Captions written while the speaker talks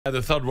The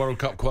third World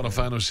Cup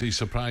quarter-final sees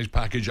surprise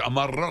package.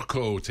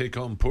 Morocco take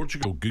on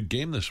Portugal. Good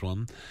game, this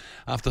one.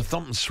 After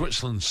thumping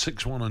Switzerland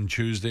 6-1 on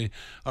Tuesday,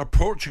 are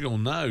Portugal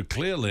now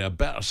clearly a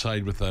better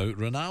side without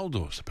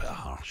Ronaldo? It's a bit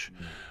harsh.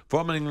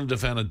 Former England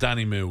defender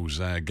Danny Mills,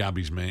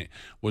 Gabby's mate,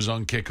 was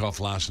on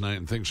kick-off last night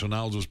and thinks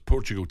Ronaldo's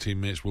Portugal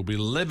teammates will be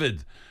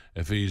livid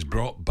if he's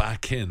brought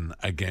back in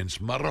against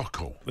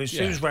Morocco. Well, as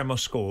soon as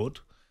Ramos scored,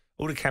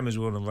 all the cameras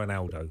were on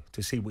Ronaldo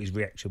to see what his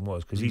reaction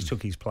was, because he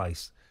took his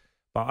place.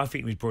 But I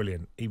think he was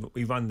brilliant.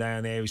 He run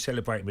down there, he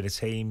celebrated with the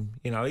team.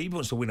 You know, he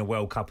wants to win a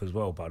World Cup as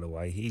well, by the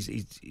way.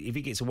 If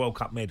he gets a World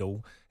Cup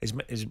medal, as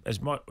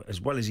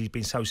well as he's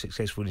been so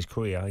successful in his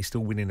career, he's still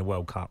winning the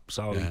World Cup.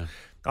 So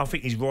I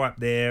think he's right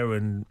there,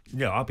 and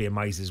I'd be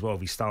amazed as well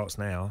if he starts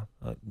now.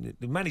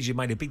 The manager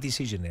made a big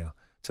decision now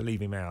to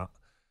leave him out,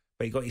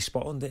 but he got his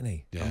spot on, didn't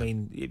he? Yeah. I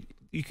mean,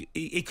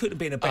 it couldn't have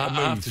been a better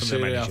move from the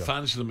manager. I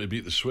fancy them to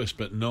beat the Swiss,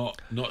 but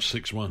not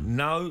 6-1.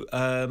 No,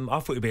 I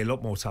thought it'd be a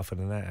lot more tougher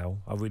than that, Al.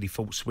 I really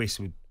thought Swiss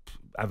would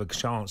have a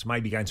chance,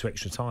 maybe going to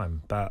extra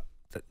time. But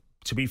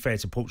to be fair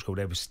to Portugal,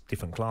 they was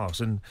different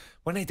class. And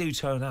when they do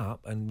turn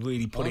up and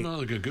really put no,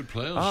 they've got good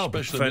players,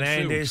 especially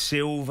Fernandes, midfield.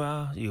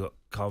 Silva, you got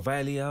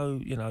Carvalho.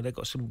 They've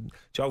got some.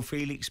 Joe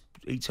Felix,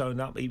 he turned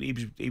up.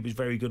 He was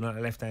very good on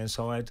the left hand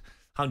side.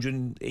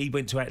 He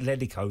went to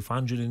Atletico for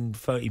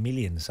 130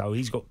 million, so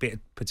he's got a bit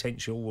of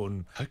potential.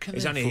 And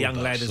he's only a young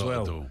lad as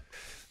well. Though?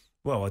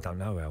 Well, I don't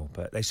know, Al,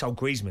 but they sold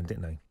Griezmann,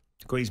 didn't they?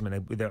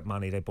 Griezmann, with that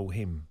money, they bought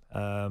him.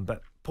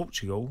 But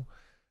Portugal,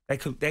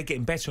 they're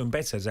getting better and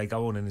better as they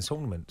go on in the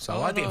tournament. So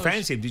I didn't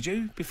fancy him, did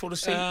you, before it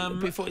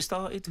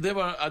started? They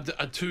were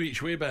at two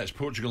each way bets,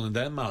 Portugal and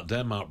Denmark.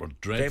 Denmark were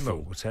dreadful.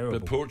 Denmark were terrible.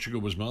 But Portugal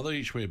was my other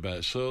each way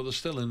bet, so they're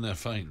still in there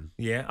fighting.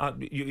 Yeah,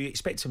 you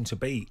expect them to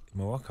beat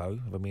Morocco,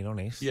 if I'm being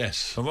honest.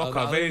 Yes.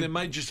 Morocco, I think they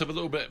might just have a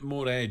little bit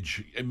more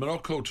edge. In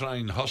Morocco try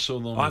and hustle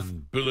them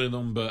and bully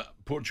them, but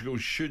Portugal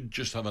should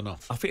just have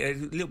enough. I think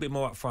they're a little bit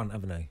more up front,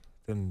 haven't they?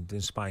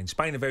 Than Spain.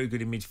 Spain are very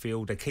good in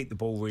midfield. They keep the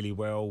ball really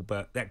well,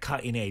 but that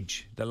cutting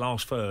edge, the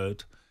last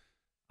third,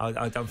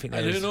 I don't think.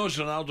 And who knows?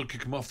 Ronaldo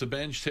could come off the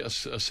bench, take a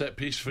set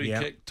piece, free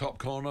kick, top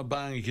corner,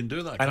 bang. He can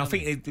do that. And I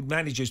think the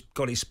managers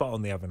got his spot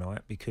on the other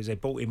night, because they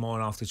brought him on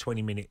after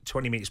 20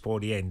 minutes before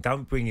the end.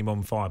 Don't bring him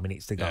on 5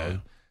 minutes to go. Yeah.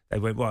 They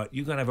went, right,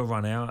 you're going to have a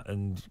run out,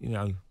 and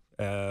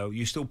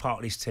you're still part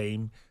of this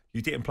team.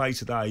 You didn't play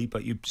today,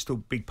 but you're still a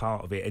big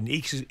part of it. And he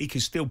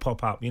can still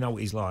pop up. You know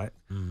what he's like.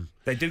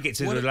 They do get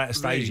to the latter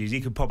stages. He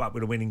could pop up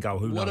with a winning goal.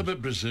 Who knows? What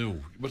about Brazil?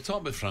 We're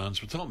talking about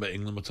France. We're talking about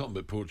England. We're talking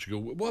about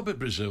Portugal. What about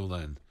Brazil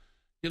then?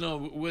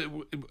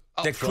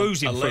 They're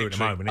cruising through at the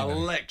moment, aren't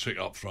they? Electric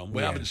up front.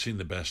 We haven't seen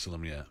the best of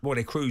them yet. Well,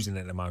 they're cruising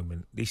at the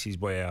moment. This is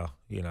where,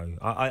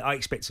 I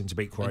expect them to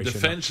beat Croatia. And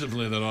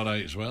defensively, they're all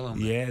right as well,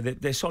 aren't they? Yeah,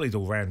 they're solid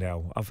all round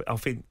now. I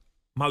think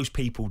most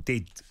people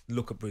did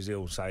look at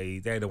Brazil and say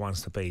they're the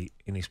ones to beat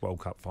in this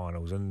World Cup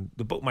finals. And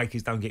the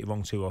bookmakers don't get it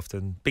wrong too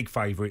often. Big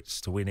favourites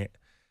to win it.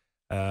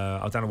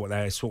 I don't know what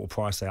their sort of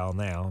price they are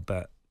now,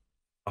 but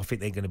I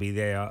think they're going to be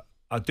there.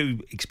 I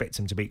do expect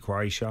them to beat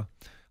Croatia.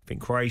 I think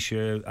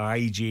Croatia are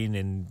ageing,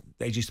 and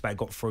they just about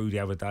got through the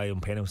other day on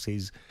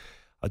penalties.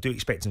 I do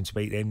expect them to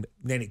beat them.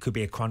 Then it could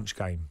be a crunch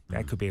game.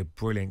 That could be a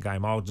brilliant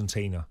game.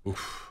 Argentina.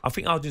 Oof. I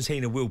think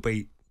Argentina will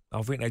beat.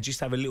 I think they just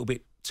have a little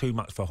bit too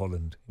much for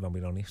Holland, if I'm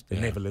being honest. The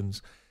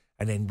Netherlands.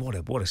 And then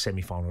what a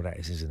semi-final that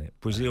is, isn't it?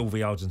 Brazil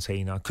v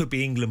Argentina. Could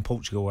be England,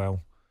 Portugal,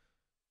 Al.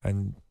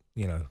 And,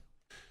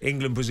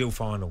 England, Brazil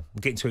final. I'm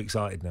getting too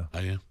excited now.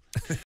 Are you?